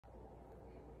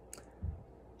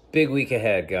Big week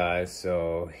ahead, guys,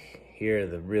 so here are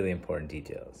the really important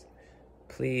details.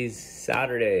 Please,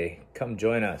 Saturday, come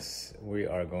join us. We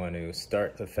are going to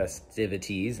start the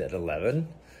festivities at 11.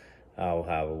 We'll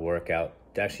have a workout,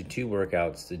 actually 2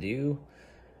 workouts to do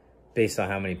based on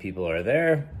how many people are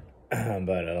there.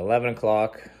 But at 11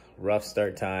 o'clock, rough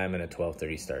start time, and a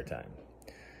 12:30 start time.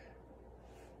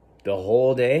 The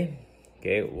whole day,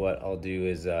 okay, what I'll do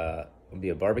is there'll be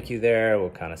a barbecue there. We'll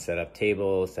kind of set up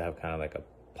tables to have kind of like a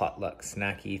potluck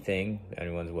snacky thing.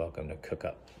 Anyone's welcome to cook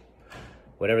up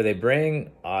whatever they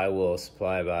bring. I will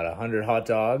supply about 100 hot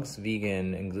dogs,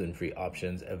 vegan and gluten-free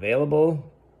options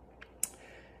available.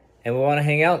 And we want to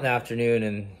hang out in the afternoon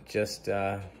and just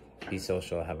be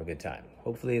social, have a good time.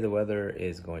 Hopefully the weather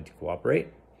is going to cooperate.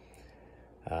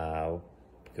 We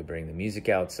could bring the music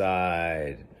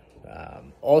outside.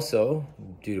 Also,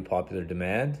 due to popular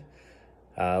demand,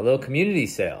 a little community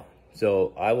sale.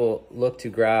 So I will look to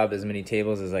grab as many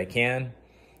tables as I can.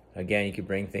 Again, you could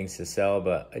bring things to sell,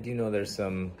 but I do know there's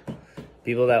some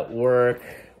people that work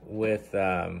with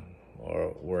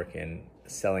or work in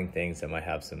selling things that might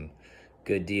have some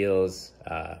good deals.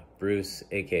 Bruce,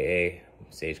 aka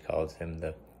Sage calls him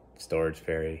the storage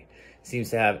fairy, seems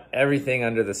to have everything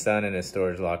under the sun in his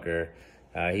storage locker.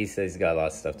 He says he's got a lot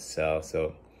of stuff to sell,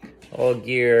 so all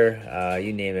gear,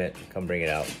 you name it, come bring it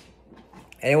out.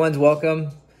 Anyone's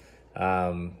welcome.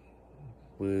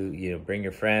 Bring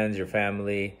your friends, your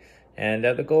family, and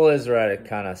the goal is to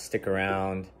kind of stick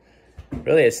around,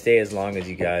 really to stay as long as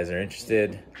you guys are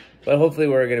interested. But hopefully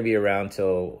we're going to be around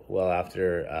till well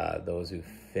after those who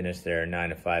finish their 9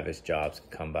 to 5-ish jobs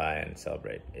come by and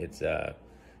celebrate. It's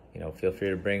feel free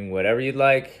to bring whatever you'd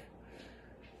like.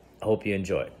 I hope you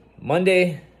enjoy.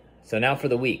 Monday, so now for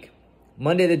the week.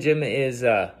 Monday the gym is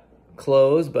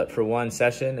closed, but for one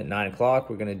session at 9 o'clock,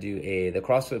 we're going to do the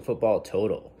CrossFit Football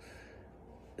Total.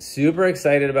 Super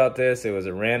excited about this. It was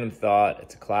a random thought.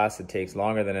 It's a class that takes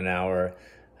longer than an hour,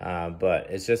 but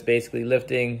it's just basically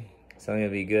lifting, something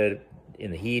that'll be good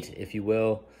in the heat, if you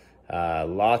will.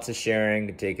 Lots of sharing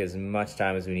to take as much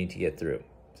time as we need to get through.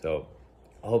 So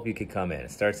I hope you could come in. It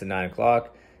starts at 9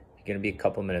 o'clock. You're going to be a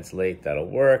couple minutes late. That'll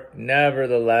work.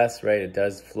 Nevertheless, right, it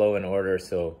does flow in order,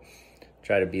 so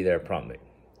try to be there promptly.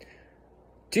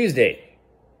 Tuesday.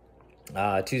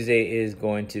 Tuesday is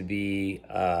going to be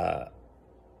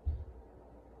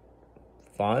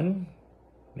fun,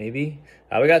 maybe.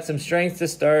 We got some strength to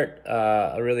start.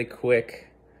 A really quick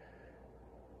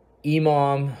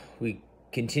EMOM. We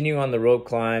continue on the rope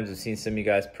climbs. We've seen some of you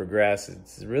guys progress.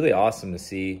 It's really awesome to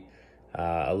see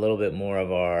a little bit more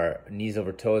of our knees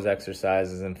over toes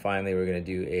exercises. And finally, we're going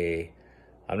to do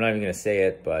I'm not even going to say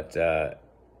it, but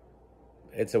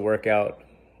it's a workout.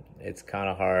 It's kind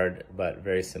of hard, but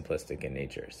very simplistic in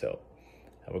nature. So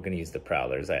we're going to use the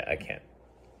prowlers. I can't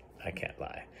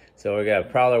lie. So we got a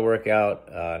prowler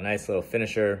workout, nice little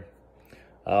finisher.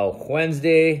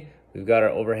 Wednesday, we've got our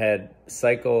overhead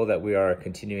cycle that we are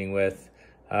continuing with.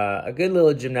 A good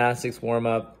little gymnastics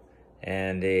warm-up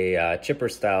and a chipper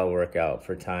style workout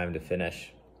for time to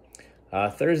finish.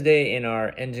 Thursday in our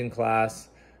engine class,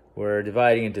 we're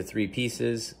dividing into 3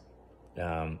 pieces.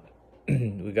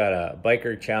 We got a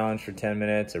biker challenge for 10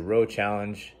 minutes, a row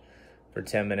challenge for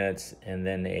 10 minutes, and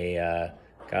then a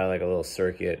kind of like a little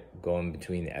circuit going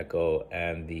between the Echo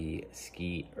and the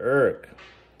Ski Erg.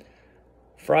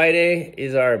 Friday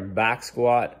is our back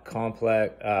squat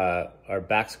complex, our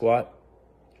back squat.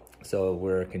 So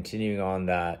we're continuing on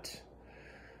that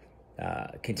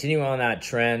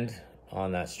trend,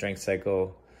 on that strength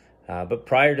cycle. But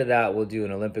prior to that, we'll do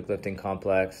an Olympic lifting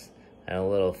complex and a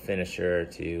little finisher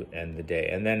to end the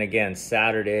day. And then again,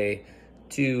 Saturday,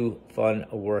 2 fun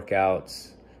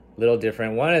workouts, little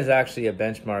different. One is actually a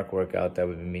benchmark workout that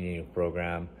we've been meaning to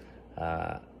program.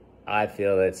 I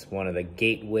feel it's one of the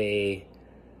gateway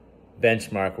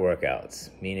benchmark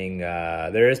workouts, meaning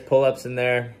there is pull-ups in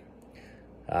there,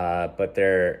 but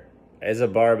there is a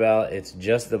barbell. It's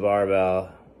just the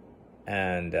barbell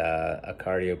and a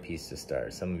cardio piece to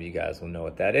start. Some of you guys will know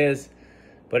what that is,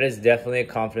 but it's definitely a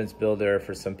confidence builder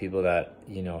for some people that,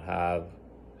 have,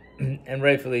 and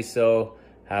rightfully so,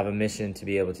 have a mission to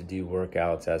be able to do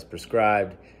workouts as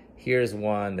prescribed. Here's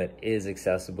one that is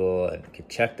accessible and can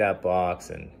check that box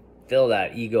and fill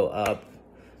that ego up.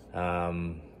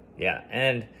 And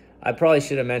I probably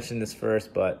should have mentioned this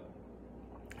first, but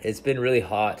it's been really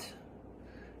hot.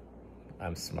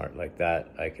 I'm smart like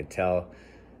that, I could tell.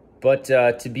 But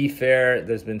to be fair,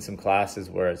 there's been some classes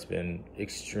where it's been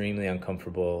extremely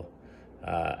uncomfortable.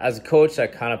 As a coach, I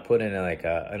kind of put in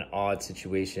an odd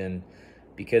situation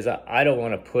because I don't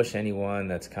want to push anyone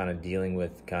that's kind of dealing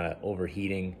with kind of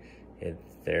overheating.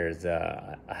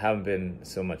 I haven't been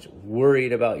so much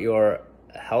worried about your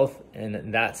health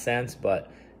in that sense,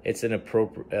 but it's an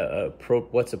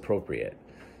what's appropriate.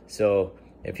 So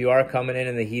if you are coming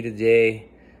in the heat of the day,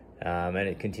 and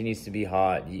it continues to be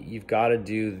hot, you've got to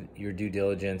do your due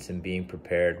diligence in being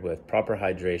prepared with proper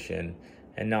hydration,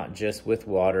 and not just with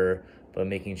water, but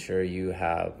making sure you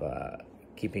have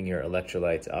keeping your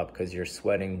electrolytes up, because you're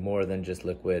sweating more than just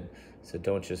liquid. So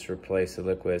don't just replace the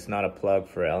liquid. It's not a plug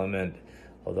for Element,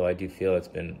 although I do feel it's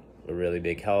been a really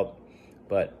big help.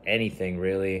 But anything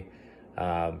really,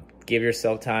 give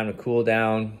yourself time to cool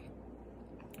down,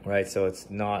 right? So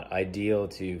it's not ideal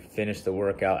to finish the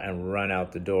workout and run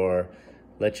out the door.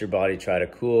 Let your body try to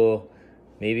cool.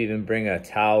 Maybe even bring a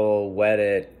towel, wet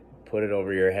it, put it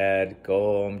over your head,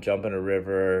 go home, jump in a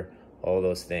river, all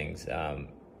those things.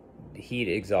 Heat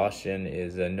exhaustion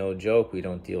is a no joke. We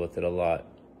don't deal with it a lot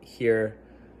here,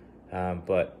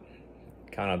 but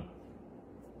kind of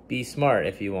be smart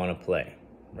if you want to play,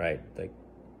 right? Like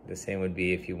the same would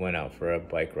be if you went out for a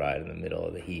bike ride in the middle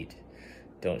of the heat.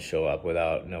 Don't show up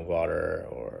without no water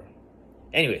or...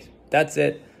 Anyways, that's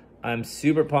it. I'm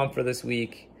super pumped for this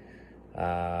week.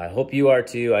 I hope you are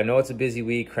too. I know it's a busy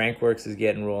week. Crankworks is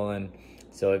getting rolling.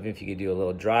 So even if you could do a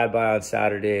little drive-by on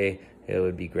Saturday, it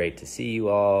would be great to see you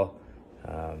all.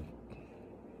 I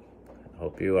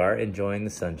hope you are enjoying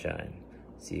the sunshine.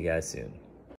 See you guys soon.